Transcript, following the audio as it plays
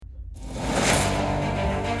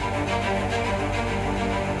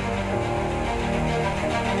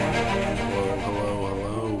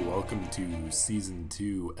Season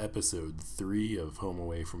 2, Episode 3 of Home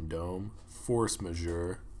Away from Dome, Force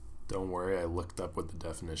Majeure. Don't worry, I looked up what the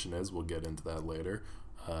definition is. We'll get into that later.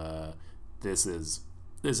 This is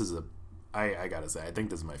I gotta say, I think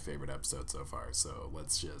this is my favorite episode so far, so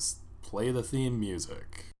let's just play the theme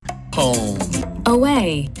music. Home.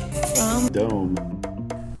 Away. From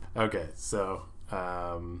Dome. Okay, so,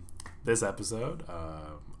 this episode,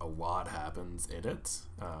 a lot happens in it.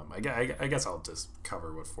 I guess I'll just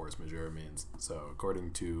cover what force majeure means. So,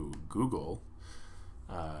 according to Google,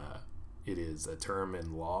 it is a term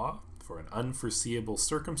in law for an unforeseeable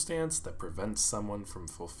circumstance that prevents someone from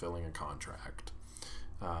fulfilling a contract.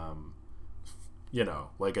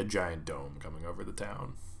 Like a giant dome coming over the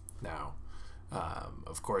town. Now,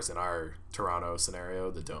 of course, in our Toronto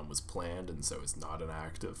scenario, the dome was planned, and so it's not an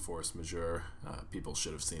act of force majeure. People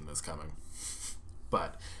should have seen this coming.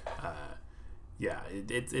 But,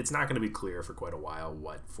 it's not going to be clear for quite a while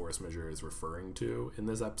what force majeure is referring to in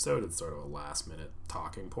this episode. It's sort of a last-minute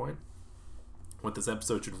talking point. What this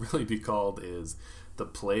episode should really be called is The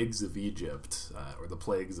Plagues of Egypt, or The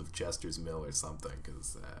Plagues of Chester's Mill or something,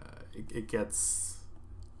 because it gets...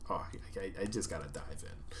 I just gotta dive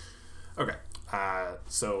in. Okay,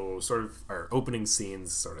 so sort of our opening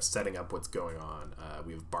scenes sort of setting up what's going on.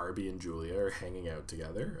 We have Barbie and Julia are hanging out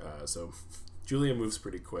together. So Julia moves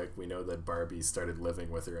pretty quick. We know that Barbie started living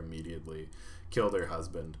with her immediately, killed her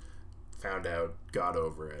husband, found out, got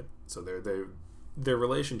over it. So their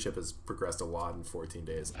relationship has progressed a lot in 14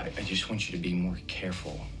 days. I just want you to be more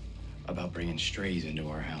careful about bringing strays into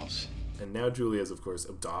our house. And now Julia's, of course,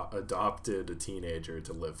 adopted a teenager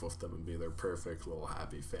to live with them and be their perfect little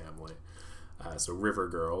happy family. So River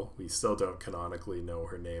Girl, we still don't canonically know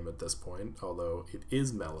her name at this point, although it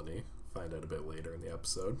is Melanie. Find out a bit later in the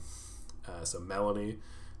episode. So Melanie,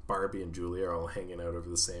 Barbie, and Julia are all hanging out over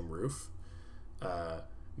the same roof.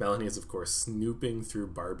 Melanie is, of course, snooping through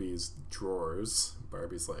Barbie's drawers.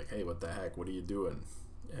 Barbie's like, hey, what the heck? What are you doing?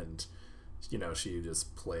 And, she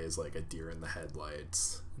just plays like a deer in the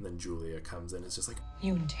headlights. And then Julia comes in. It's just like,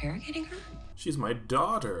 you interrogating her? She's my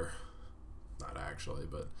daughter. Not actually,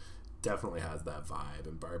 but definitely has that vibe.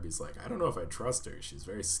 And Barbie's like, I don't know if I trust her. She's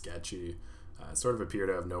very sketchy. Sort of appeared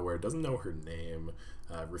out of nowhere. Doesn't know her name.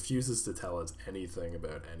 Refuses to tell us anything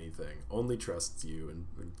about anything. Only trusts you. And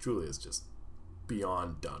Julia's just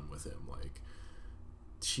beyond done with him. Like,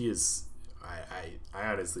 she is... I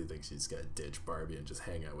honestly think she's gonna ditch Barbie and just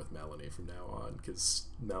hang out with Melanie from now on, because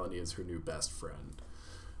Melanie is her new best friend.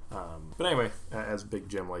 But anyway, as Big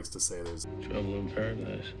Jim likes to say, there's trouble in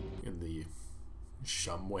paradise in the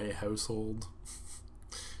Shumway household.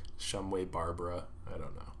 Shumway Barbara, I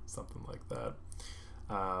don't know, something like that.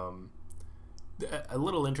 A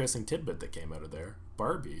little interesting tidbit that came out of there: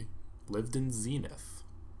 Barbie lived in Zenith.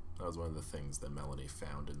 That was one of the things that Melanie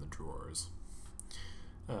found in the drawers.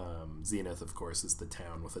 Zenith, of course, is the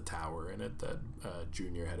town with a tower in it that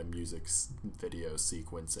Junior had a music video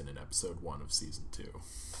sequence in episode 1 of season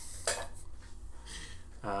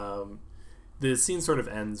 2. The scene sort of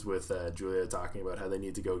ends with Julia talking about how they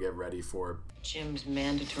need to go get ready for Jim's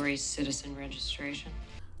mandatory citizen registration.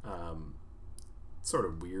 Sort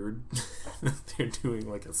of weird. They're doing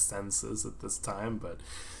like a census at this time, but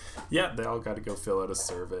yeah, they all got to go fill out a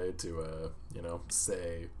survey to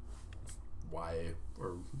say why,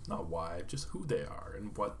 or not why, just who they are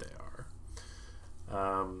and what they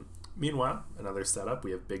are. Meanwhile, another setup,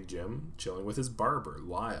 we have Big Jim chilling with his barber,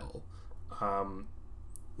 Lyle.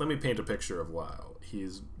 Let me paint a picture of Lyle.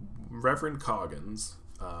 He's Reverend Coggins,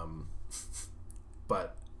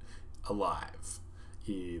 but alive.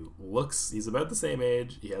 He's about the same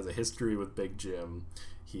age. He has a history with Big Jim.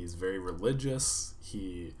 He's very religious.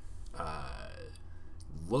 He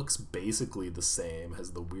looks basically the same,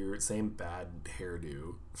 has the same bad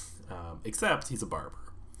hairdo, except he's a barber.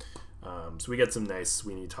 So we get some nice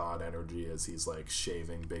Sweeney Todd energy as he's like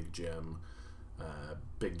shaving Big Jim.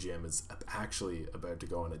 Big Jim is actually about to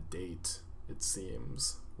go on a date, it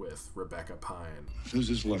seems, with Rebecca Pine. Who's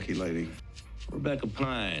this lucky lady? Rebecca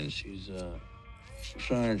Pine. She's a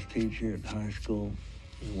science teacher at high school.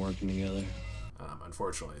 We're working together.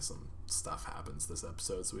 Unfortunately, some stuff happens this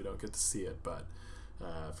episode, so we don't get to see it, but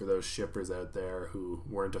for those shippers out there who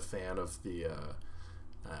weren't a fan of the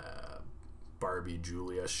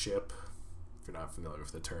Barbie-Julia ship, if you're not familiar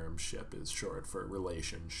with the term, ship is short for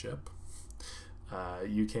relationship,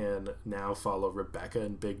 you can now follow Rebecca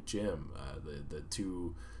and Big Jim, the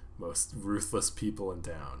two most ruthless people in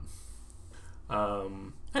town.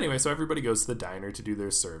 Anyway, so everybody goes to the diner to do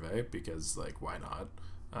their survey, because, like, why not?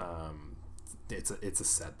 It's a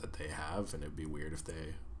set that they have, and it'd be weird if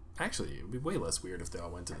they... Actually, it would be way less weird if they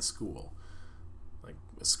all went to the school. Like,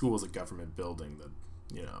 a school is a government building that,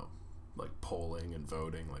 you know, like polling and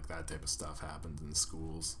voting, like that type of stuff happens in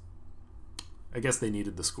schools. I guess they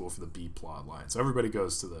needed the school for the B plot line. So everybody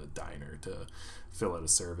goes to the diner to fill out a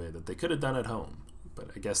survey that they could have done at home.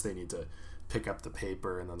 But I guess they need to pick up the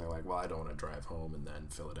paper, and then they're like, well, I don't want to drive home and then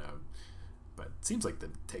fill it out. But it seems like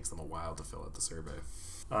it takes them a while to fill out the survey.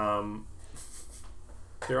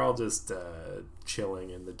 They're all just chilling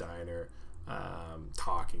in the diner,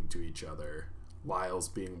 talking to each other. Lyle's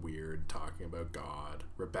being weird, talking about God.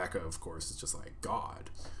 Rebecca, of course, is just like, God?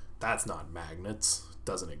 That's not magnets.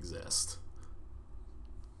 Doesn't exist.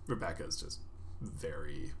 Rebecca is just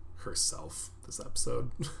very herself this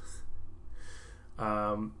episode.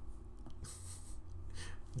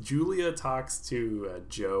 Julia talks to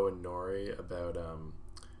Joe and Nori about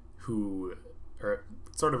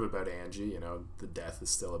sort of about Angie, you know, the death is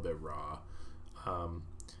still a bit raw.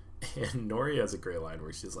 And Nori has a great line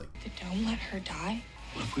where she's like, The Dome let her die?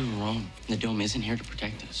 What if we were wrong? The Dome isn't here to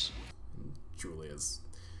protect us. Julia's,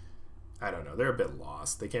 I don't know, they're a bit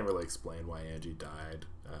lost. They can't really explain why Angie died,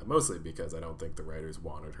 mostly because I don't think the writers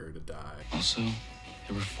wanted her to die. Also,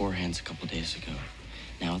 there were 4 hands a couple days ago.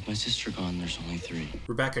 Now with my sister gone, there's only 3.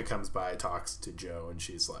 Rebecca comes by, talks to Joe, and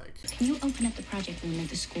she's like, Can you open up the project room at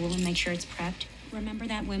the school and make sure it's prepped? Remember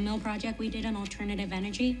that windmill project we did on alternative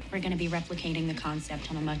energy? We're going to be replicating the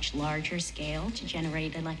concept on a much larger scale to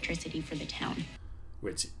generate electricity for the town.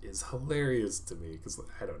 Which is hilarious to me because,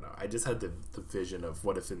 I don't know, I just had the vision of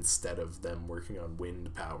what if instead of them working on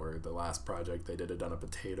wind power, the last project they did it on a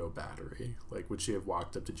potato battery. Like, would she have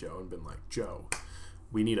walked up to Joe and been like, Joe,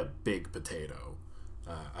 we need a big potato.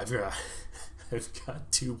 I've got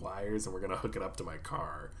 2 wires and we're going to hook it up to my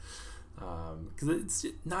car. Because it's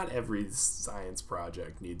not every science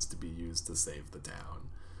project needs to be used to save the town.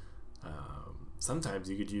 Sometimes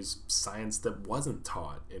you could use science that wasn't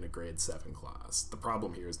taught in a grade 7 class. The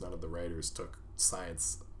problem here is none of the writers took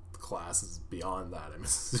science classes beyond that, I'm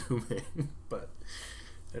assuming.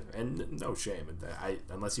 And no shame.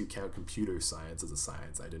 Unless you count computer science as a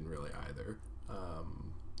science, I didn't really either.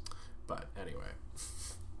 But anyway.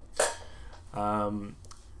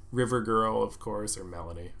 River Girl, of course, or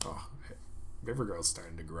Melanie. Oh, River Girl's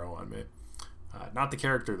starting to grow on me. Not the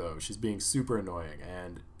character, though. She's being super annoying.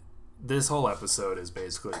 And this whole episode is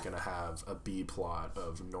basically going to have a B plot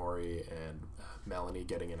of Nori and Melanie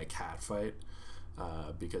getting in a cat fight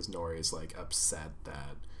because Nori's like upset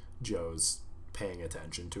that Joe's paying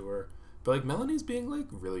attention to her. But like Melanie's being like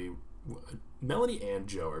really... Melanie and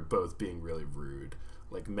Joe are both being really rude.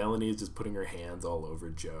 Like, Melanie is just putting her hands all over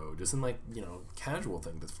Joe, just in, like, you know, casual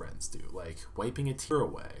thing that friends do, like wiping a tear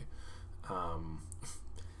away.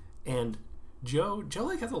 And Joe,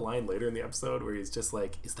 like, has a line later in the episode where he's just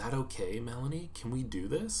like, is that okay, Melanie? Can we do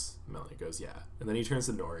this? Melanie goes, yeah. And then he turns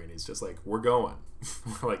to Nori and he's just like, we're going.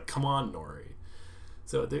 We're like, come on, Nori.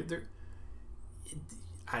 So they're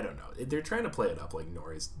I don't know. They're trying to play it up like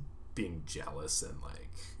Nori's being jealous and, like,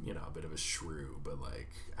 you know, a bit of a shrew, but, like,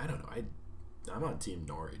 I don't know. I'm on Team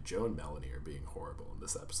Nori. Joe and Melanie are being horrible in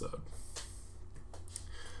this episode.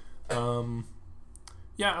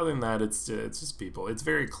 Yeah, other than that, it's just people. It's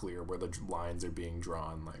very clear where the lines are being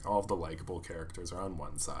drawn. Like, all of the likable characters are on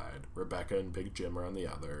one side. Rebecca and Big Jim are on the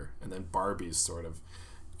other. And then Barbie's sort of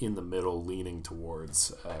in the middle, leaning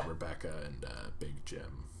towards Rebecca and Big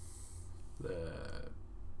Jim.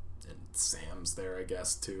 And Sam's there, I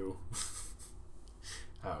guess, too.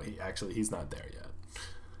 Oh, he's not there yet.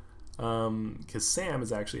 Because Sam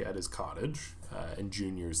is actually at his cottage, and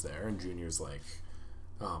Junior's there, and Junior's like,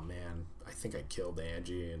 oh man, I think I killed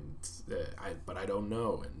Angie, and but I don't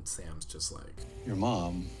know. And Sam's just like, your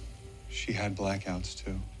mom, she had blackouts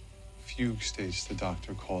too. Fugue states the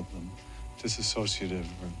doctor called them, dissociative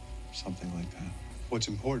or something like that. What's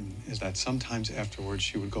important is that sometimes afterwards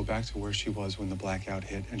she would go back to where she was when the blackout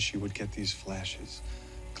hit, and she would get these flashes,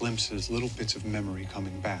 glimpses, little bits of memory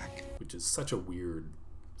coming back. Which is such a weird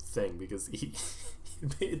thing because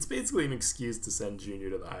it's basically an excuse to send Junior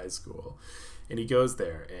to the high school, and he goes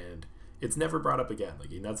there and it's never brought up again. Like,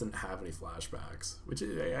 he doesn't have any flashbacks, which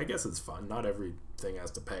I guess is fun. Not everything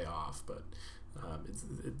has to pay off, but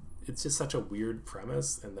it's just such a weird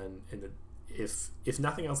premise. And then if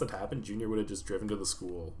nothing else had happened, Junior would have just driven to the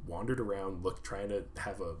school, wandered around, trying to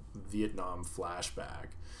have a Vietnam flashback,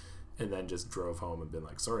 and then just drove home and been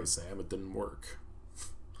like, sorry Sam, it didn't work.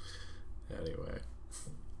 Anyway,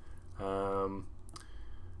 so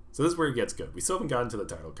this is where it gets good. We still haven't gotten to the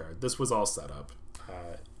title card. This was all set up.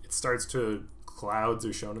 It starts to, clouds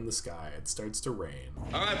are shown in the sky. It starts to rain.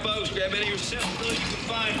 All right, folks, grab any receptacle you can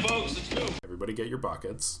find, folks. Let's go. Everybody get your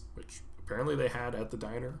buckets, which apparently they had at the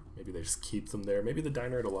diner. Maybe they just keep them there. Maybe the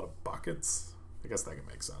diner had a lot of buckets. I guess that can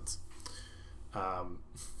make sense.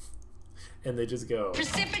 And they just go...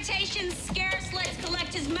 Precipitation's scarce. Let's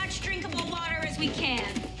collect as much drinkable water as we can.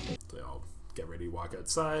 They all get ready to walk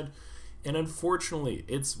outside. And unfortunately,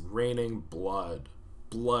 it's raining blood.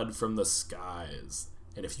 Blood from the skies.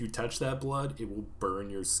 And if you touch that blood, it will burn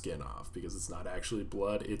your skin off because it's not actually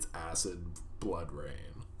blood, it's acid blood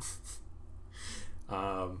rain.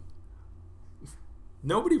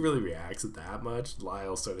 Nobody really reacts that much.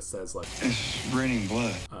 Lyle sort of says like, It's raining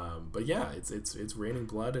blood. but yeah, it's raining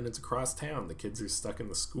blood and it's across town. The kids are stuck in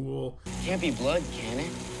the school. Can't be blood, can it?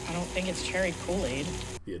 I don't think it's cherry Kool-Aid.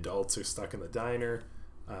 The adults are stuck in the diner.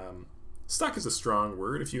 Stuck is a strong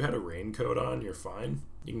word. If you had a raincoat on, you're fine.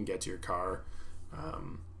 You can get to your car.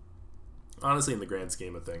 Honestly, in the grand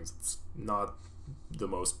scheme of things, it's not the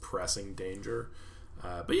most pressing danger.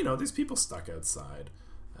 But there's people stuck outside.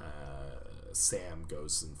 Sam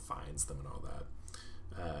goes and finds them and all that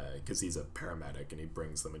because he's a paramedic and he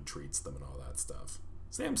brings them and treats them and all that stuff.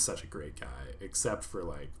 Sam's such a great guy, except for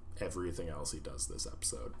like everything else he does this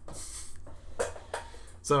episode.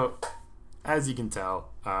 So, as you can tell,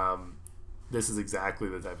 this is exactly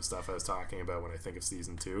the type of stuff I was talking about when I think of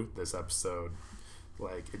season 2. This episode,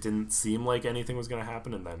 like, it didn't seem like anything was going to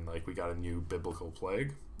happen, and then like we got a new biblical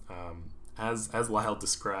plague. As Lyle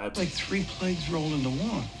described, Like 3 plagues rolled into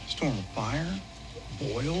one. Storm of fire,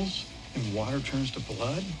 boils, and water turns to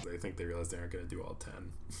blood. I think they realized they aren't going to do all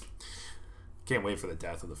 10. Can't wait for the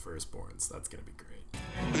death of the firstborns. That's going to be great.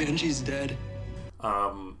 Benji's dead.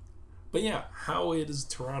 But yeah, how is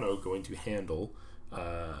Toronto going to handle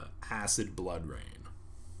acid blood rain?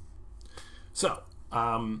 So,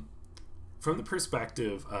 from the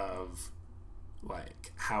perspective of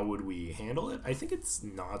like how would we handle it, I think it's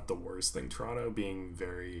not the worst thing. Toronto being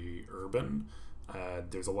very urban,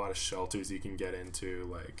 there's a lot of shelters you can get into,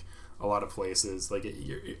 like a lot of places. Like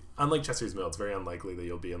unlike Chester's Mill, it's very unlikely that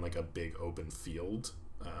you'll be in like a big open field.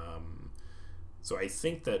 So I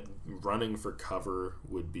think that running for cover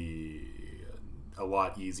would be a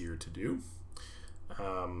lot easier to do.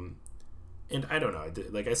 And I don't know,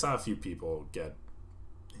 I saw a few people get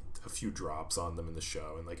a few drops on them in the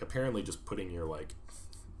show, and like apparently just pulling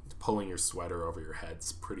your sweater over your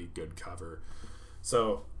head's pretty good cover.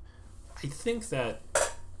 So I think that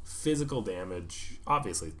physical damage,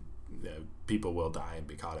 obviously people will die and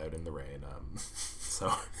be caught out in the rain,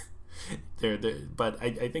 so but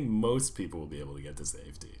I think most people will be able to get to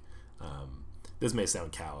safety. This may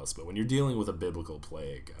sound callous, but when you're dealing with a biblical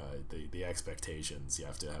plague, the expectations you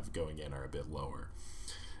have to have going in are a bit lower.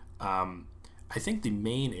 I think the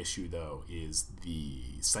main issue, though, is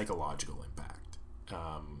the psychological impact.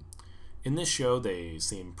 In this show, they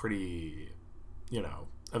seem pretty,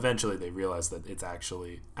 eventually they realize that it's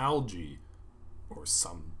actually algae or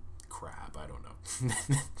some crap. I don't know.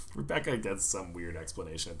 Rebecca gets some weird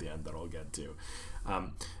explanation at the end that I'll get to.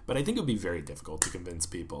 But I think it would be very difficult to convince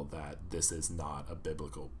people that this is not a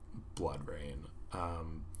biblical blood rain.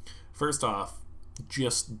 First off,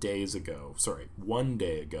 just 1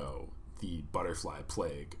 day ago, the butterfly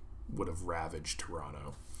plague would have ravaged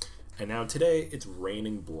Toronto. And now today, it's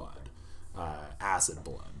raining blood, acid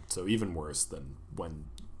blood. So even worse than when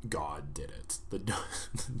God did it.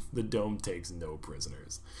 The dome takes no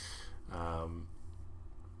prisoners.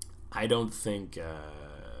 I don't think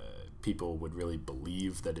people would really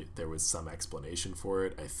believe that there was some explanation for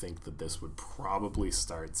it. I think that this would probably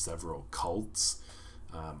start several cults.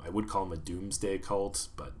 I would call them a doomsday cult,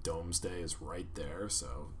 but Domesday is right there,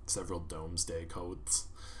 so several Domesday cults.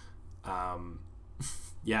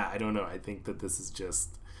 Yeah, I don't know. I think that this is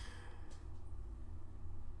just...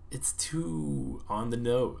 It's too on the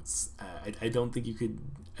nose. I don't think you could...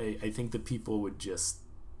 I think that people would just...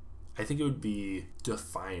 I think it would be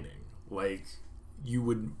defining. Like, you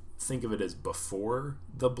would think of it as before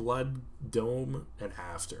the blood dome and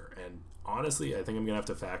after. And honestly, I think I'm going to have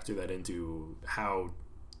to factor that into how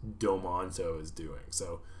Domonto is doing.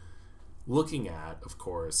 So, looking at, of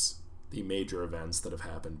course, the major events that have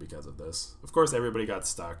happened because of this. Of course, everybody got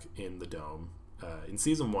stuck in the dome. In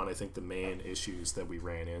season 1, I think the main issues that we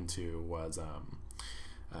ran into was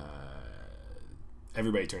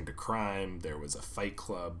everybody turned to crime. There was a fight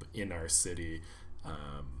club in our city.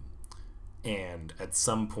 And at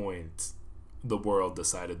some point, the world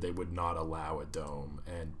decided they would not allow a dome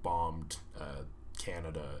and bombed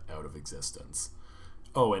Canada out of existence.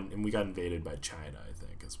 Oh, and we got invaded by China, I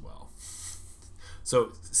think, as well.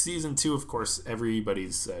 So, season 2, of course,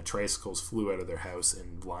 everybody's tricycles flew out of their house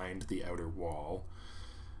and lined the outer wall.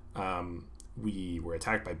 We were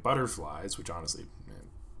attacked by butterflies, which honestly,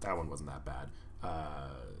 that one wasn't that bad.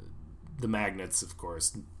 The magnets, of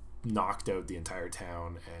course, knocked out the entire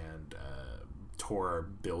town and tore our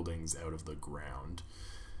buildings out of the ground.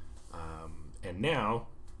 And now,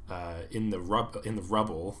 in the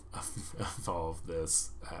rubble of all of this,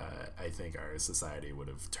 I think our society would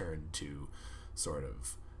have turned to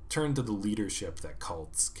the leadership that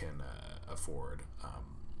cults can afford.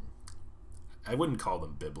 I wouldn't call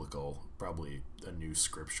them biblical. Probably a new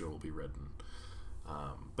scripture will be written.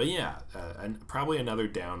 But yeah, and probably another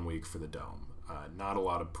down week for the Dome. Not a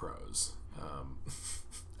lot of pros.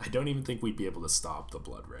 I don't even think we'd be able to stop the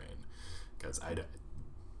blood rain, because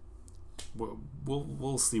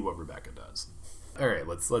we'll see what Rebecca does. All right,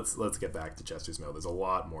 let's get back to Chester's Mill. There's a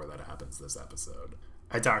lot more that happens this episode.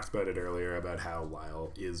 I talked about it earlier about how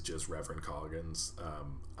Lyle is just Reverend Coggins.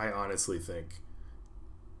 I honestly think.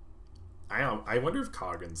 I wonder if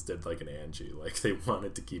Coggins did like an Angie, like they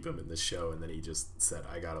wanted to keep him in the show, and then he just said,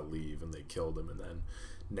 "I gotta leave," and they killed him, and then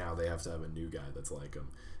now they have to have a new guy that's like him,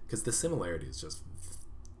 because the similarity is just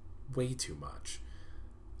way too much.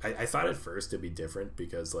 I thought at first it'd be different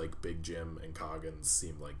because like Big Jim and Coggins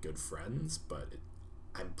seemed like good friends, but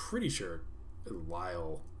I'm pretty sure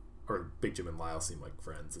Big Jim and Lyle seemed like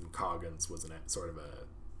friends, and Coggins was sort of a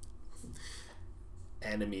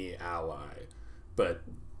enemy ally, but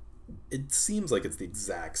it seems like it's the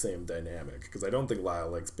exact same dynamic, because I don't think Lyle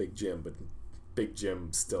likes Big Jim, but Big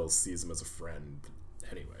Jim still sees him as a friend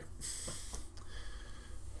anyway.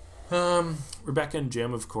 Rebecca and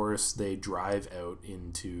Jim, of course, they drive out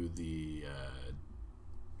into the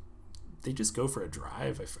they just go for a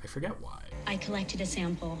drive. I forget why. I collected a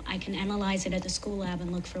sample. I can analyze it at the school lab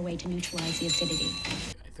and look for a way to neutralize the acidity.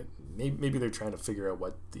 I think maybe they're trying to figure out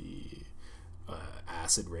what the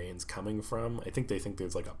acid rain's coming from. I think they think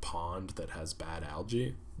there's like a pond that has bad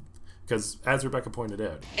algae, because as Rebecca pointed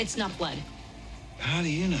out, It's not blood. How do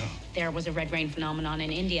you know? There was a red rain phenomenon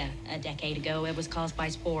in India a decade ago. It was caused by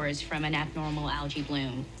spores from an abnormal algae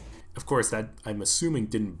bloom. of course that I'm assuming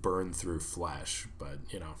didn't burn through flesh, but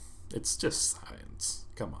it's just science.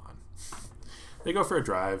 Come on. They go for a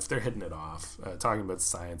drive. They're hitting it off, talking about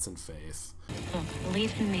science and faith. Look,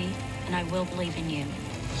 believe in me, and I will believe in you.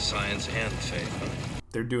 Science and faith, huh?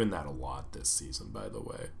 They're doing that a lot this season, by the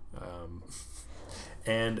way.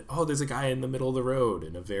 And, there's a guy in the middle of the road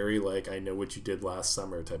in a very, I know what you did last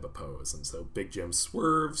summer type of pose. And so Big Jim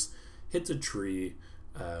swerves, hits a tree.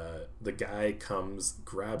 The guy comes,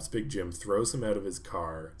 grabs Big Jim, throws him out of his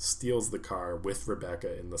car, steals the car with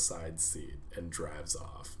Rebecca in the side seat, and drives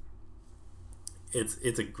off.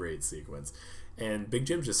 It's a great sequence. And Big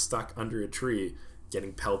Jim's just stuck under a tree,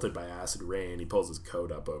 getting pelted by acid rain. He pulls his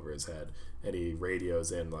coat up over his head, and he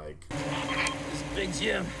radios in This is Big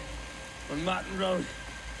Jim on Martin Road,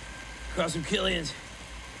 across from Killian's.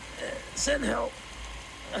 Send help.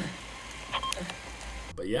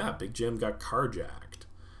 But yeah, Big Jim got carjacked,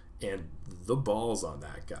 and the balls on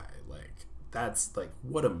that guy. That's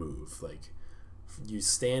what a move. You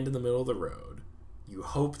stand in the middle of the road. You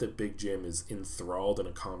hope that Big Jim is enthralled in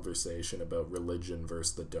a conversation about religion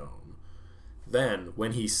versus the Dome. Then,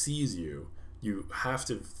 when he sees you, you have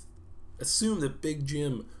to assume that Big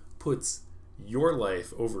Jim puts your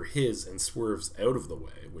life over his and swerves out of the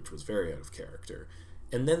way, which was very out of character.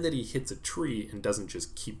 And then that he hits a tree and doesn't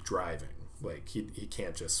just keep driving. He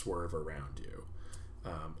can't just swerve around you.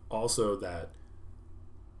 Also that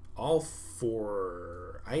all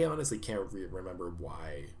four... I honestly can't remember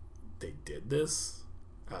why they did this.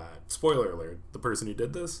 Spoiler alert, the person who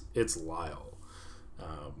did this, it's Lyle.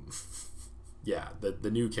 Yeah,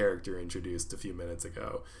 the new character introduced a few minutes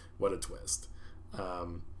ago. What a twist.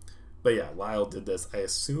 But yeah, Lyle did this, I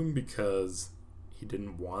assume because he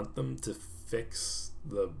didn't want them to fix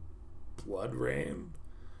the blood rain,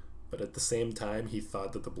 but at the same time he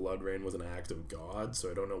thought that the blood rain was an act of God, so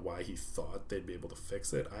I don't know why he thought they'd be able to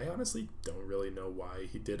fix it. I honestly don't really know why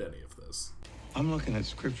he did any of this. I'm looking at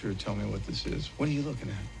scripture to tell me what this is. What are you looking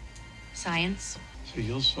at? Science. So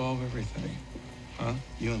you'll solve everything, huh?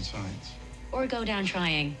 You and science. Or go down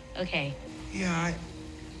trying. Okay. Yeah,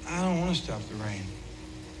 I don't want to stop the rain.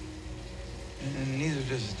 And neither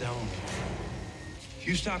does the Dome. If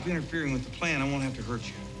you stop interfering with the plan, I won't have to hurt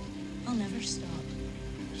you. I'll never stop.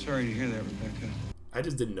 Sorry to hear that, Rebecca. I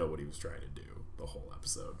just didn't know what he was trying to do the whole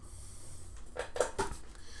episode.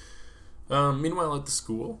 Meanwhile, at the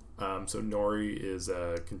school, so Nori is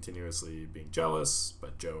continuously being jealous,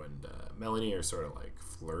 but Joe and Melanie are sort of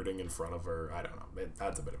flirting in front of her. I don't know.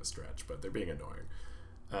 That's a bit of a stretch, but they're being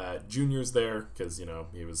annoying. Junior's there because,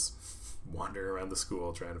 he was wandering around the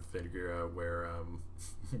school trying to figure out where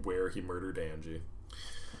he murdered Angie.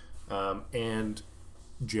 And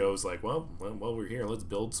Joe's like, well, while we're here, let's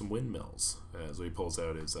build some windmills. So he pulls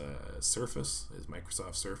out his Surface, his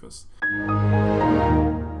Microsoft Surface.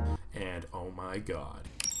 and oh my god.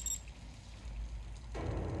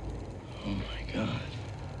 Oh my god.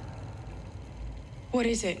 What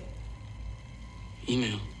is it?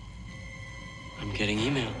 Email. I'm getting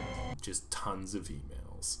email. Just tons of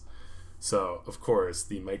emails. So, of course,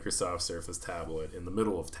 the Microsoft Surface tablet in the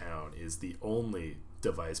middle of town is the only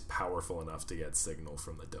device powerful enough to get signal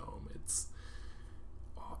from the dome.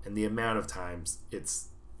 And the amount of times it's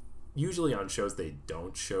usually on shows they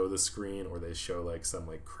don't show the screen, or they show like some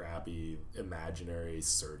like crappy imaginary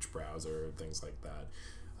search browser, things like that.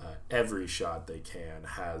 Every shot they can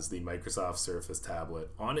has the Microsoft Surface tablet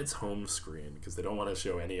on its home screen because they don't want to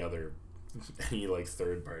show any like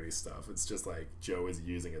third-party stuff. It's just like Joe is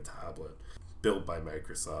using a tablet built by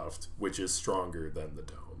Microsoft, which is stronger than the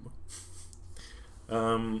dome.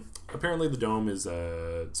 Apparently the dome is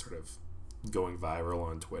sort of going viral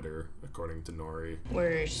on Twitter, according to Nori.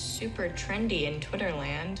 We're super trendy in Twitter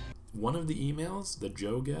land. One of the emails that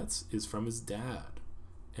Joe gets is from his dad.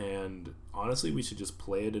 And honestly, we should just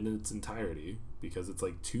play it in its entirety because it's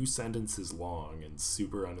like 2 sentences long and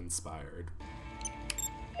super uninspired.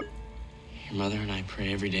 Your mother and I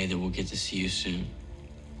pray every day that we'll get to see you soon.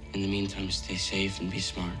 In the meantime, stay safe and be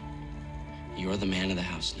smart. You're the man of the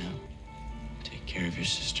house now. Take care of your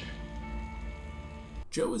sister.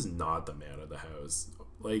 Joe is not the man of the house,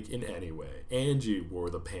 like, in any way. Angie wore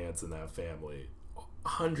the pants in that family,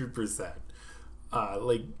 100%.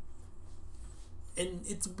 And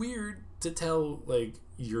it's weird to tell, like,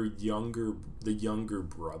 the younger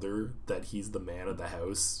brother that he's the man of the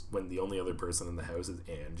house when the only other person in the house is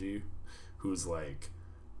Angie, who's, like,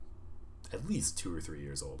 at least 2 or 3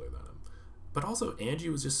 years older than him. But also, Angie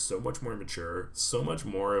was just so much more mature, so much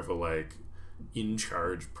more of a, like,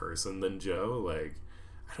 in-charge person than Joe. Like,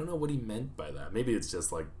 I don't know what he meant by that. Maybe it's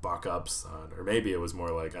just like, buck up, son. Or maybe it was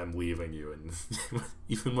more like, I'm leaving you, and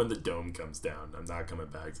even when the dome comes down, I'm not coming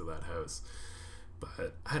back to that house.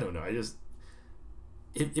 But I don't know.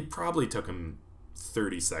 It probably took him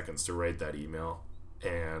 30 seconds to write that email.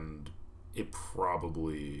 And it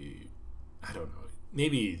probably, I don't know.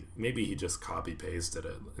 Maybe he just copy-pasted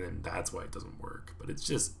it, and that's why it doesn't work. But it's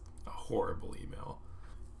just a horrible email.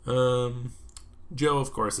 Joe,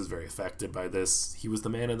 of course, is very affected by this. He was the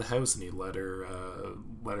man of the house, and he let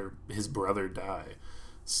his brother die.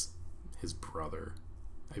 His brother.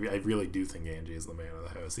 I really do think Angie is the man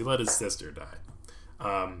of the house. He let his sister die.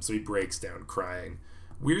 So he breaks down crying.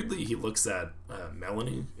 Weirdly, he looks at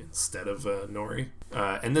Melanie instead of Nori.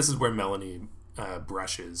 And this is where Melanie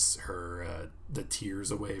brushes the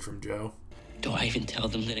tears away from Joe. Do I even tell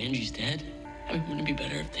them that Angie's dead? I mean, wouldn't it be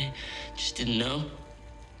better if they just didn't know?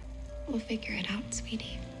 We'll figure it out,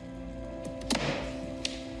 sweetie.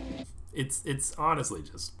 It's honestly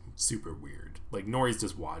just super weird. Like, Nori's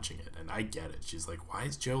just watching it, and I get it. She's like, why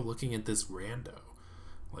is Joe looking at this rando?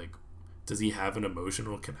 Like, does he have an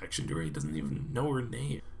emotional connection to her? He doesn't even know her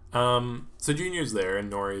name. So Junior's there,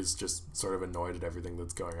 and Nori's just sort of annoyed at everything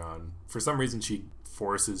that's going on. For some reason, she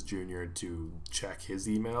forces Junior to check his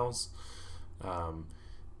emails.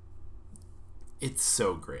 It's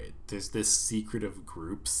so great. There's this secretive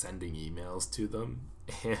group sending emails to them,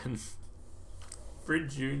 and for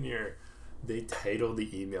Junior, they title the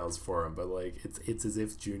emails for him, but like it's as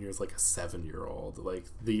if Junior's like a 7-year-old. Like,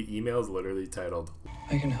 the email's literally titled,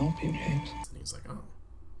 I can help you, James. and he's like,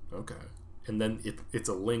 oh, okay. And then it's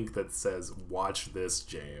a link that says, watch this,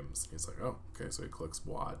 James. He's like, oh, okay, so he clicks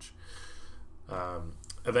watch.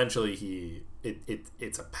 Eventually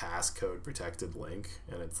it's a passcode protected link,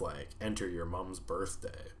 and it's like, enter your mom's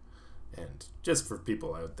birthday. And just for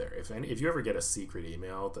people out there, if you ever get a secret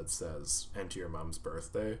email that says enter your mom's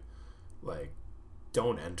birthday, like,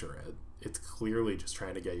 don't enter it. It's clearly just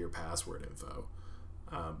trying to get your password info.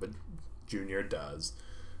 But Junior does.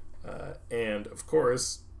 And of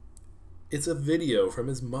course, it's a video from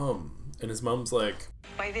his mom, and his mom's like,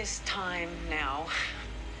 by this time now,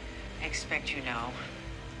 I expect you know,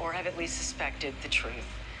 or have at least suspected the truth,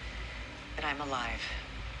 that I'm alive.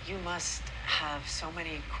 You must have so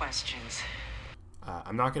many questions.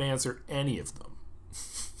 I'm not going to answer any of them,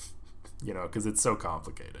 because it's so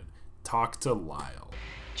complicated. Talk to Lyle.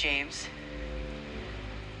 James,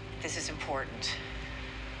 this is important.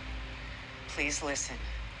 Please listen.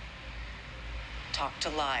 Talk to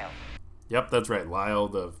Lyle. Yep, that's right. Lyle,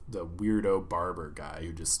 the weirdo barber guy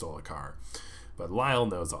who just stole a car. But Lyle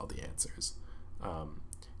knows all the answers.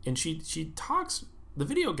 And she talks. The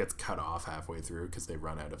video gets cut off halfway through because they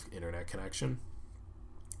run out of internet connection.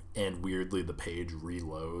 And weirdly, the page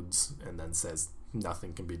reloads and then says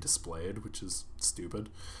nothing can be displayed, which is stupid.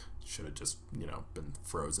 Should have just, been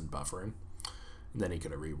frozen buffering. And then he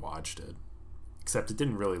could have rewatched it. except it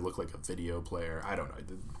didn't really look like a video player. I don't know.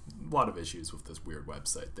 A lot of issues with this weird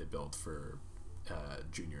website they built for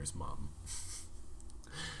Junior's mom.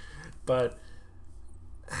 But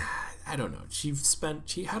I don't know. She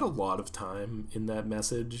had a lot of time in that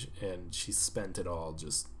message, and she spent it all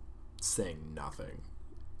just saying nothing.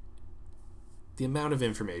 The amount of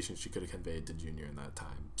information she could have conveyed to Junior in that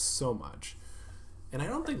time, so much. And I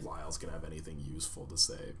don't think Lyle's gonna have anything useful to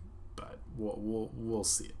say, but we'll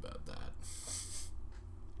see about that.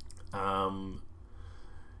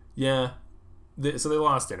 So they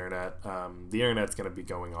lost internet. The internet's gonna be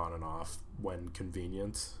going on and off when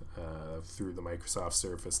convenient through the Microsoft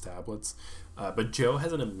Surface tablets. But Joe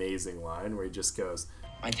has an amazing line where he just goes,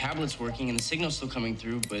 "My tablet's working and the signal's still coming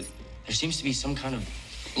through, but there seems to be some kind of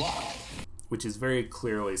block." Which is very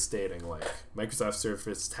clearly stating, like, Microsoft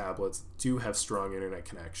Surface tablets do have strong internet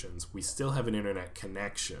connections. We still have an internet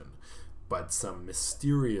connection, but some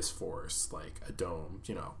mysterious force, like a dome,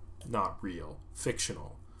 not real,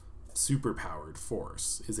 fictional, superpowered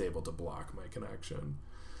force is able to block my connection.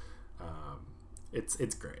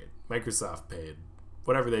 It's great. Microsoft paid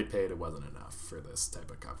whatever they paid. It wasn't enough for this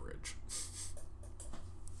type of coverage.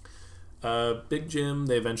 Big Jim,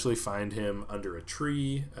 they eventually find him under a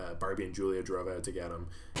tree. Barbie and Julia drove out to get him.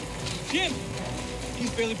 Jim!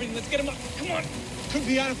 He's barely breathing. Let's get him up. Come on. Could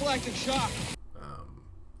be anaphylactic shock.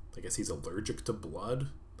 I guess he's allergic to blood.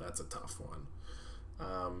 That's a tough one.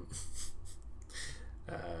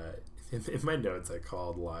 In my notes, I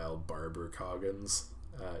called Lyle Barber Coggins.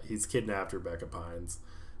 He's kidnapped Rebecca Pines.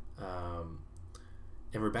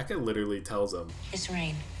 And Rebecca literally tells him, It's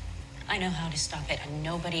rain. I know how to stop it, and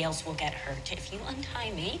nobody else will get hurt if you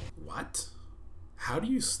untie me. What? How do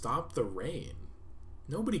you stop the rain?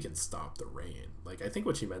 Nobody can stop the rain. Like, I think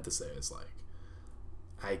what she meant to say is, like,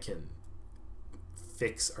 I can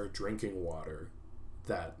fix our drinking water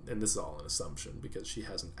that, and this is all an assumption because she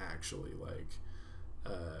hasn't actually, like,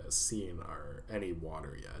 seen any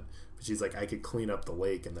water yet. But she's like, I could clean up the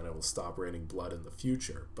lake and then it will stop raining blood in the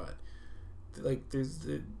future. But, like,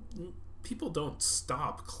 people don't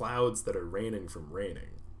stop clouds that are raining from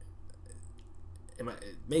raining.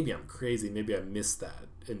 Maybe I'm crazy. Maybe I missed that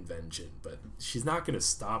invention. But she's not going to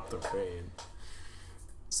stop the rain.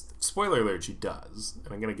 Spoiler alert, she does.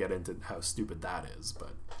 And I'm going to get into how stupid that is.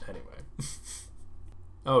 But anyway.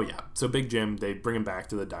 Oh, yeah. So Big Jim, they bring him back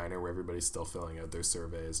to the diner where everybody's still filling out their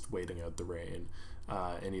surveys, waiting out the rain.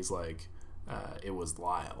 And he's like, it was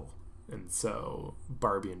Lyle. And so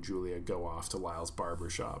Barbie and Julia go off to Lyle's barber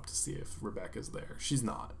shop to see if Rebecca's there. She's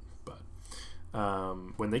not, but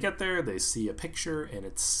when they get there, they see a picture, and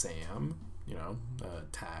it's Sam,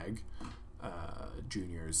 Tag,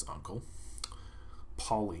 Junior's uncle,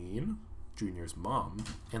 Pauline, Junior's mom,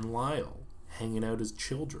 and Lyle hanging out as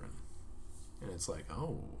children. And it's like,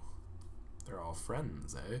 oh, they're all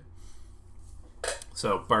friends, eh?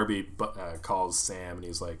 So Barbie calls Sam, and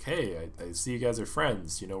he's like, hey, I see you guys are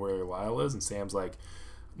friends. You know where Lyle is? And Sam's like,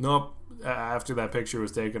 nope. After that picture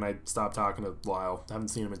was taken, I stopped talking to Lyle. Haven't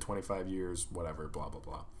seen him in 25 years, whatever, blah, blah,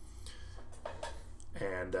 blah.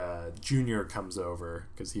 And Junior comes over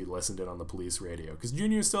because he listened in on the police radio. Because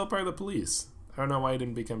Junior's still part of the police. I don't know why he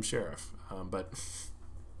didn't become sheriff. But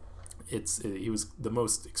he was the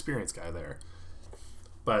most experienced guy there.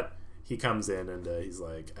 But he comes in, and he's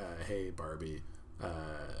like, hey, Barbie,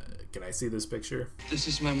 can I see this picture? This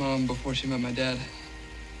is my mom before she met my dad.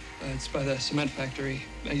 It's by the cement factory.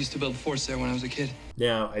 I used to build forts there when I was a kid.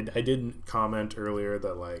 Now, I didn't comment earlier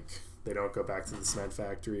that, like, they don't go back to the cement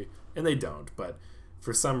factory. And they don't, but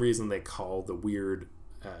for some reason they call the weird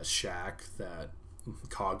shack that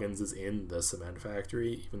Coggins is in the cement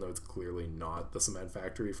factory, even though it's clearly not the cement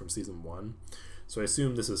factory from season 1. So I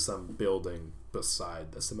assume this is some building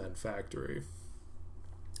beside the cement factory.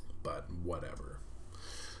 But whatever.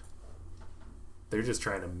 They're just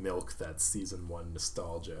trying to milk that season 1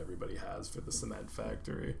 nostalgia everybody has for the cement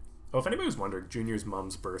factory. Oh, if anybody was wondering, Junior's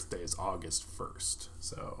mom's birthday is August 1st.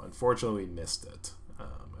 So unfortunately we missed it.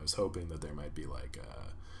 I was hoping that there might be like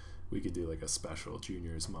we could do like a special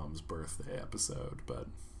Junior's mom's birthday episode, but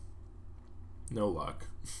no luck.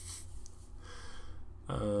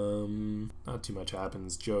 Not too much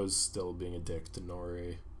happens. Joe's still being a dick to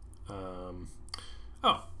Nori.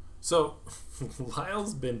 So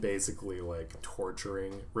Lyle's been basically like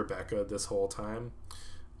torturing Rebecca this whole time.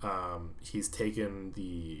 He's taken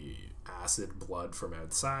the acid blood from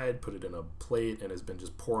outside, put it in a plate, and has been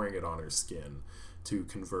just pouring it on her skin to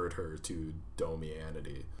convert her to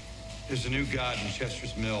Domianity. There's a new god in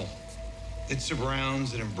Chester's Mill. It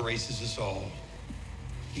surrounds and embraces us all.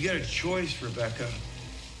 You got a choice, Rebecca.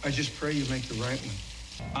 I just pray you make the right one.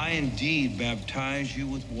 I indeed baptize you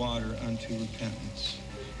with water unto repentance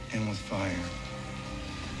and with fire.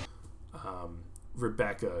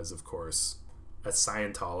 Rebecca is, of course, a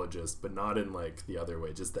Scientologist, but not in like the other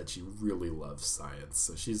way, just that she really loves science.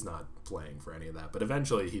 So she's not playing for any of that. But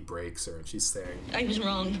eventually he breaks her and she's saying, I was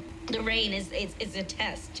wrong. The rain is a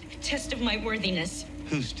test of my worthiness.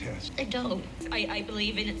 Whose test? I don't. I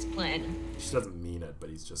believe in its plan. She doesn't mean it, but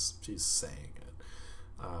she's saying it.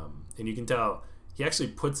 And you can tell he actually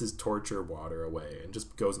puts his torture water away and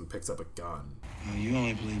just goes and picks up a gun. No, you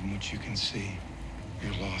only believe in what you can see.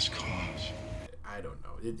 Your lost cause. I don't know.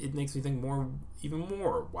 It makes me think even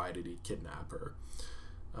more, why did he kidnap her?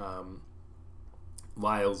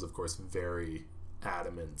 Lyle's, of course, very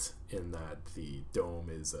adamant in that the dome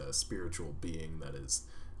is a spiritual being that is,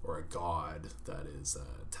 or a god that is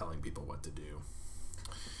telling people what to do.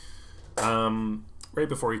 Right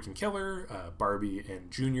before he can kill her, Barbie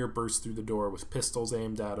and Junior burst through the door with pistols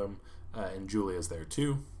aimed at him, and Julia's there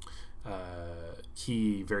too.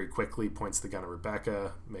 He very quickly points the gun at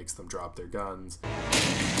Rebecca, makes them drop their guns.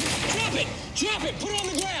 Drop it! Drop it! Put it on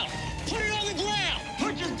the ground! Put it on the ground!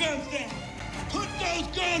 Put your guns down! Put those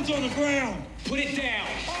guns on the ground! Put it down!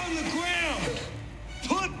 On the ground!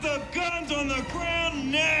 Put the guns on the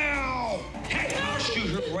ground now! Hey, I'll shoot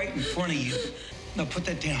her right in front of you. Now put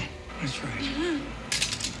that down. That's right.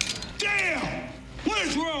 Damn! What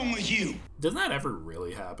is wrong with you? Does that ever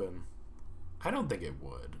really happen? I don't think it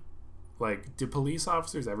would. Like, do police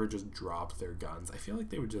officers ever just drop their guns? I feel like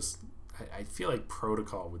they would just... I feel like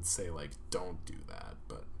protocol would say, like, don't do that.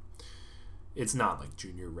 But it's not like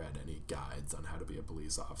Junior read any guides on how to be a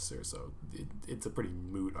police officer, so it's a pretty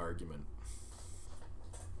moot argument.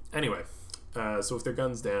 Anyway, so with their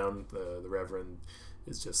guns down, the Reverend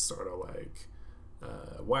is just sort of like,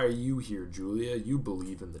 why are you here, Julia? You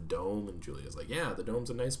believe in the dome? And Julia's like, yeah, the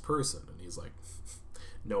dome's a nice person. And he's like,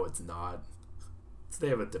 no, it's not. So they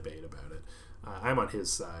have a debate about it. I'm on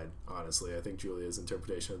his side, honestly. I think Julia's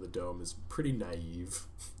interpretation of the dome is pretty naive.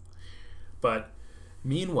 But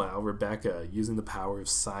meanwhile, Rebecca, using the power of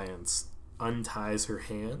science, unties her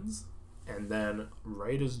hands, and then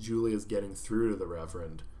right as Julia's getting through to the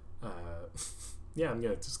Reverend, yeah, I'm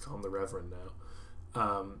going to just call him the Reverend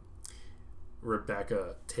now,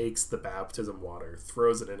 Rebecca takes the baptism water,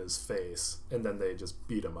 throws it in his face, and then they just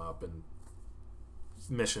beat him up and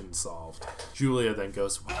mission solved. Julia then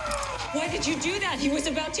goes, Why did you do that? He was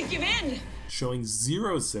about to give in. Showing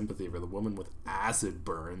zero sympathy for the woman with acid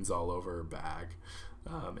burns all over her back,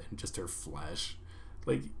 and just her flesh.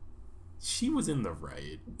 Like, she was in the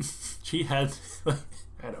right. She had, like,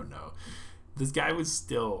 I don't know. This guy was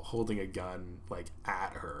still holding a gun, like,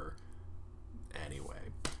 at her.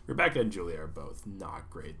 Anyway, Rebecca and Julia are both not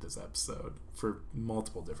great this episode for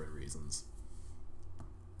multiple different reasons.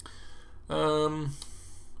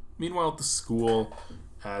 Meanwhile, at the school,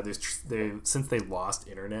 since they lost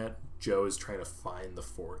internet, Joe is trying to find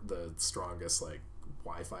the strongest like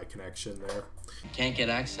Wi-Fi connection there. Can't get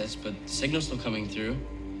access, but the signal's still coming through.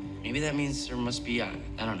 Maybe that means there must be I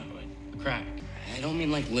don't know, a crack. I don't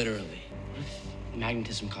mean like literally. What if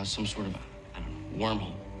magnetism caused some sort of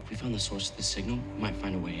wormhole? If we found the source of the signal, we might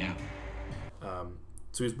find a way out.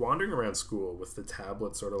 So he's wandering around school with the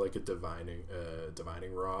tablet, sort of like a divining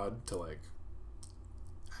rod to like,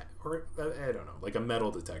 or I don't know, like a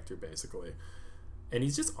metal detector basically. And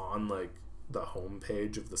he's just on like the home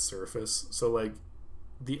page of the Surface. So like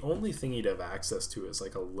the only thing he'd have access to is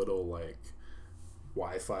like a little like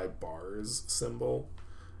Wi-Fi bars symbol.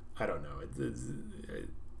 I don't know.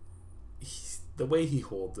 The way he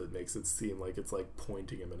holds it makes it seem like it's like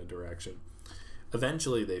pointing him in a direction.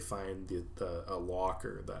 Eventually they find a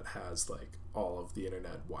locker that has like all of the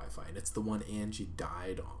internet Wi-Fi, and it's the one Angie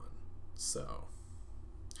died on. So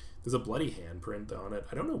there's a bloody handprint on it.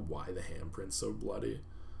 I don't know why the handprint's so bloody.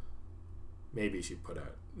 Maybe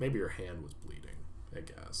maybe her hand was bleeding, I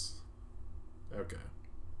guess. Okay.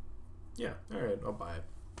 Yeah, alright, I'll buy it.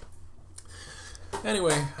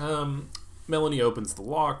 Anyway, Melanie opens the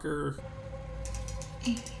locker.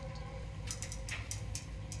 8,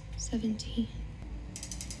 17.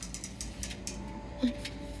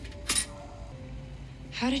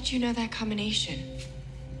 How did you know that combination?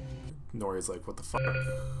 Nori's like, what the fuck?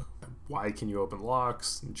 Why can you open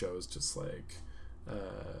locks? And Joe's just like,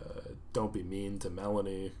 don't be mean to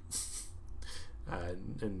Melanie.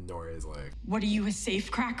 And Nori's like, What are you, a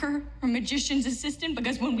safecracker? A magician's assistant?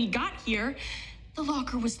 Because when we got here, the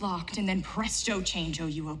locker was locked, and then presto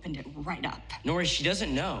changeo, you opened it right up. Nori, she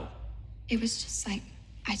doesn't know. It was just like,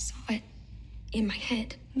 I saw it in my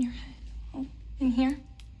head. In your head? Oh, in here?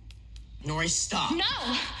 Nori, stop.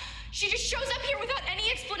 No! She just shows up here without any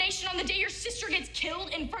explanation on the day your sister gets killed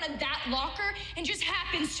in front of that locker and just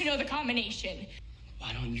happens to know the combination.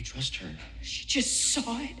 Why don't you trust her? She just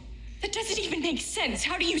saw it. That doesn't even make sense.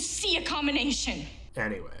 How do you see a combination?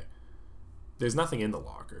 Anyway, there's nothing in the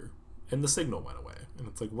locker, and the signal went away. And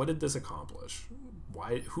it's like, what did this accomplish?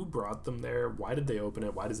 Why? Who brought them there? Why did they open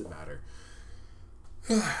it? Why does it matter?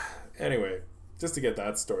 Anyway, just to get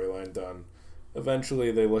that storyline done,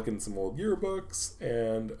 eventually they look in some old yearbooks,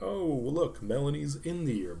 and oh, look, Melanie's in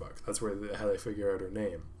the yearbook. That's how they figure out her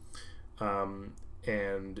name.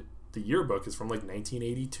 And the yearbook is from like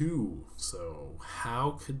 1982. So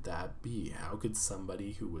how could that be? How could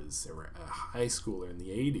somebody who was a high schooler in the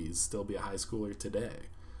 80s still be a high schooler today?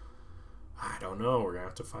 I don't know. We're gonna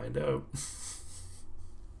have to find out.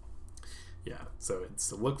 Yeah, so it's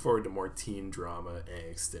to look forward to more teen drama,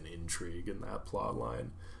 angst, and intrigue in that plot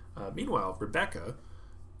line. Meanwhile, Rebecca,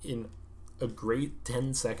 in a great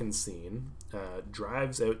 10-second scene,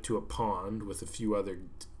 drives out to a pond with a few other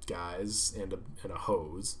guys and a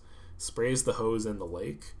hose, sprays the hose in the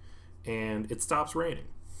lake, and it stops raining.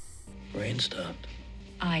 Rain stopped.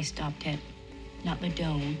 I stopped it. Not the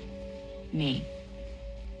dome. Me.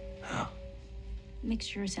 How?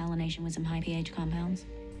 Mixture of salination with some high pH compounds.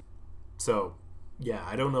 So, yeah,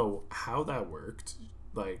 I don't know how that worked.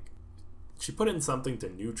 Like, she put in something to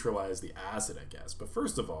neutralize the acid, I guess. But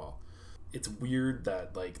first of all, it's weird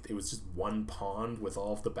that, like, it was just one pond with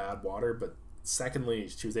all of the bad water. But secondly,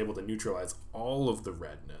 she was able to neutralize all of the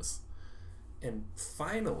redness. And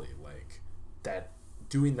finally, like, that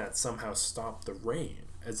doing that somehow stopped the rain.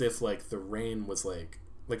 As if, like, the rain was, like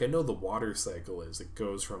I know the water cycle is, it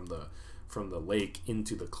goes from the lake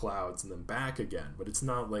into the clouds and then back again, but it's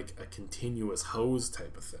not like a continuous hose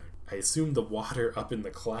type of thing. I assume the water up in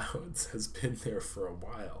the clouds has been there for a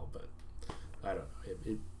while, but I don't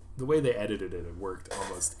know. The way they edited it worked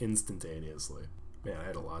almost instantaneously. Man, I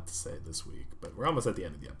had a lot to say this week, but we're almost at the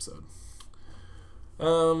end of the episode.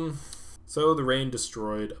 So the rain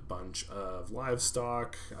destroyed a bunch of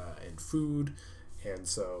livestock and food, and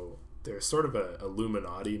so there's sort of a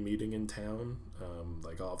Illuminati meeting in town.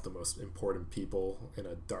 Like all of the most important people in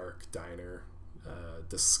a dark diner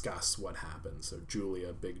discuss what happened. So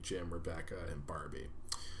Julia, Big Jim, Rebecca, and Barbie.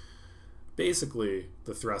 Basically,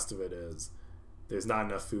 the thrust of it is there's not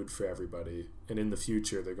enough food for everybody, and in the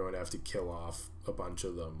future they're going to have to kill off a bunch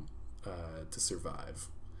of them to survive.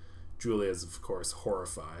 Julia is, of course,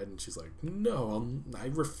 horrified, and she's like, no, I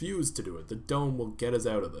refuse to do it. The dome will get us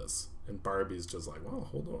out of this. And Barbie's just like, well,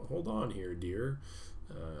 hold on here, dear.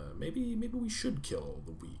 Maybe we should kill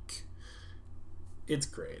the weak. It's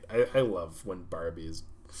great. I love when Barbie is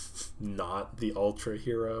not the ultra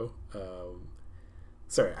hero.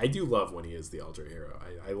 Sorry, I do love when he is the ultra hero.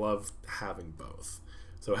 I love having both.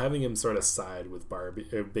 So having him sort of side with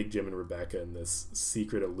Big Jim and Rebecca in this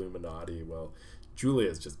secret Illuminati, well,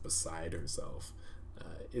 Julia's just beside herself.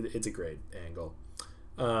 It's a great angle.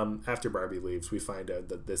 After Barbie leaves, we find out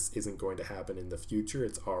that this isn't going to happen in the future.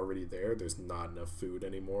 It's already there. There's not enough food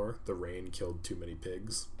anymore. The rain killed too many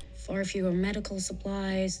pigs. Far fewer medical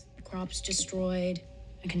supplies, crops destroyed,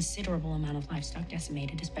 a considerable amount of livestock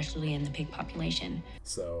decimated, especially in the pig population.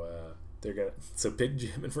 So Big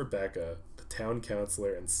Jim and Rebecca, the town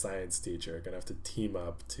councilor and science teacher, are gonna have to team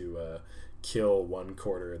up to kill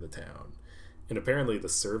 1/4 of the town. And apparently the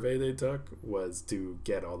survey they took was to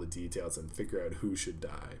get all the details and figure out who should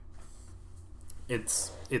die.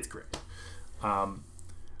 It's great.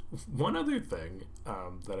 One other thing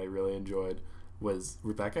that I really enjoyed was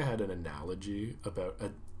Rebecca had an analogy about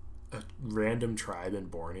a random tribe in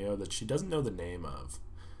Borneo that she doesn't know the name of.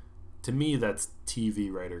 To me, that's TV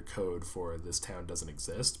writer code for this town doesn't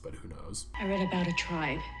exist, but who knows? I read about a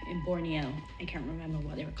tribe in Borneo. I can't remember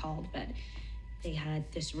what they were called, but they had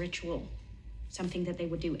this ritual. Something that they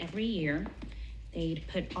would do every year. They'd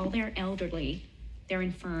put all their elderly, their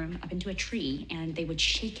infirm, up into a tree, and they would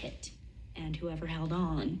shake it. And whoever held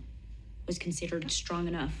on was considered strong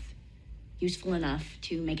enough, useful enough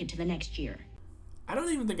to make it to the next year. I don't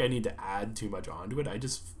even think I need to add too much onto it. I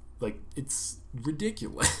just, it's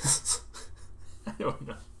ridiculous. I don't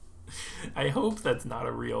know. I hope that's not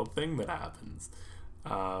a real thing that happens.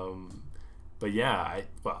 But yeah,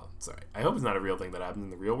 I hope it's not a real thing that happens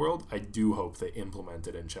in the real world. I do hope they implement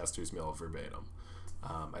it in Chester's Mill verbatim.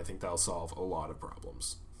 I think that'll solve a lot of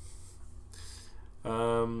problems.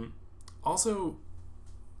 Also,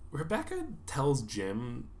 Rebecca tells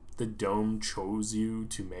Jim the dome chose you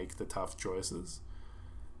to make the tough choices.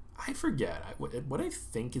 I forget. What I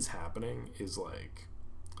think is happening is like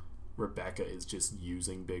Rebecca is just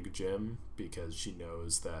using Big Jim because she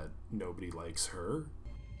knows that nobody likes her.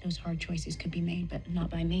 Those hard choices could be made, but not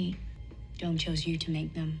by me. Dome chose you to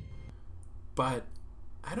make them. But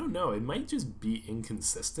I don't know. It might just be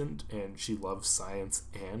inconsistent, and she loves science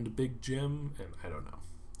and Big Jim, and I don't know.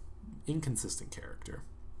 Inconsistent character.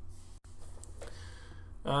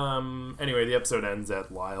 Anyway, the episode ends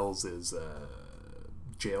at Lyle's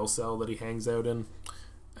jail cell that he hangs out in.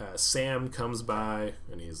 Sam comes by,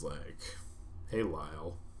 and he's like, "Hey,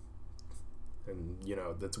 Lyle." And, you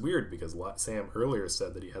know, that's weird because Sam earlier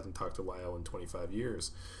said that he hasn't talked to Lyle in 25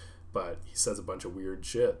 years. But he says a bunch of weird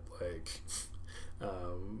shit. Like,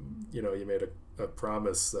 you know, you made a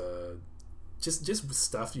promise. Just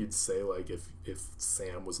stuff you'd say, like, if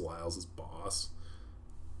Sam was Lyle's boss.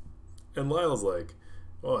 And Lyle's like,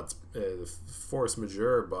 "Oh, it's force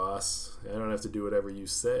majeure, boss. I don't have to do whatever you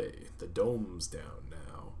say. The dome's down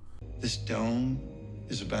now." This dome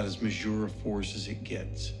is about as majeure a force as it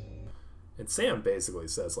gets. And Sam basically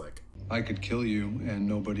says, like, I could kill you and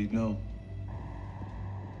nobody'd know.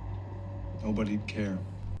 Nobody'd care.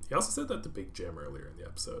 He also said that to Big Jim earlier in the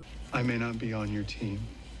episode. I may not be on your team.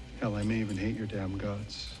 Hell, I may even hate your damn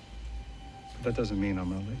guts. But that doesn't mean I'm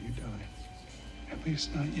gonna let you die. At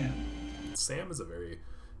least not yet. Sam is a very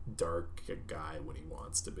dark guy when he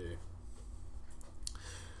wants to be.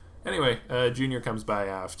 Anyway, Junior comes by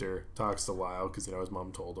after, talks to Lyle, because, you know, his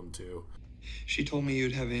mom told him to. She told me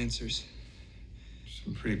you'd have answers.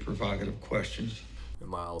 Some pretty provocative questions. And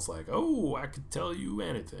Lyle's like, "Oh, I could tell you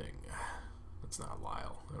anything." That's not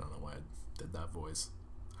Lyle. I don't know why I did that voice.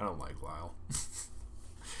 I don't like Lyle.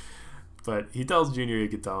 But he tells Junior he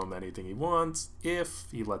could tell him anything he wants if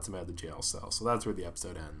he lets him out of the jail cell. So that's where the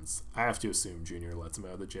episode ends. I have to assume Junior lets him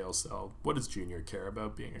out of the jail cell. What does Junior care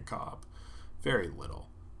about being a cop? Very little.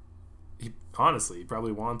 He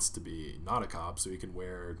probably wants to be not a cop so he can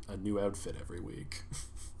wear a new outfit every week.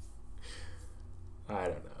 I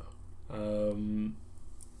don't know.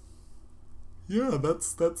 Yeah,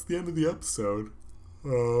 that's the end of the episode.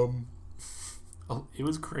 It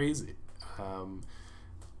was crazy.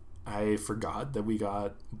 I forgot that we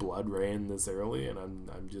got Blood Rain this early, and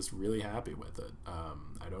I'm just really happy with it.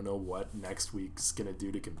 I don't know what next week's gonna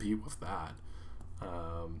do to compete with that.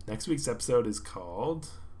 Next week's episode is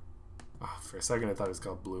called... Oh, for a second I thought it was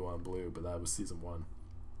called Blue on Blue, but that was season 1.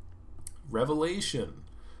 Revelation.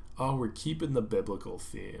 Oh, we're keeping the biblical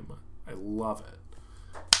theme. I love it.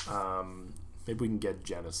 Maybe we can get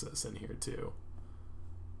Genesis in here too.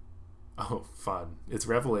 Oh, fun. It's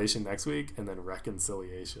Revelation next week and then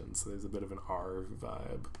Reconciliation. So there's a bit of an R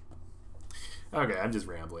vibe. Okay, I'm just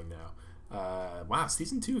rambling now. Wow,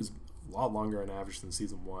 season 2 is a lot longer on average than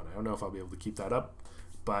season 1. I don't know if I'll be able to keep that up.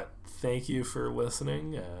 But thank you for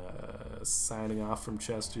listening. Signing off from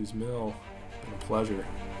Chester's Mill. Been a pleasure.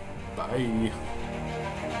 Bye.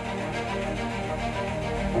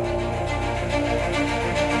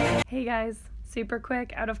 Hey guys, super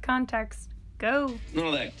quick, out of context. Go. None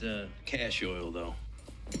of that cash oil, though.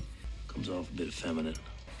 Comes off a bit feminine.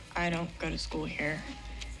 I don't go to school here.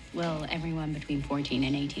 Well, everyone between 14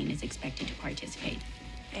 and 18 is expected to participate.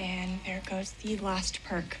 And there goes the last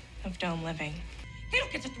perk of dome living. They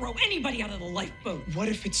don't get to throw anybody out of the lifeboat. What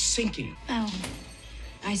if it's sinking? Well,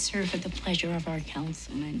 I serve at the pleasure of our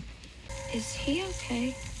councilman. Is he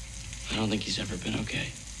okay? I don't think he's ever been okay.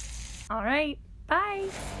 All right, bye.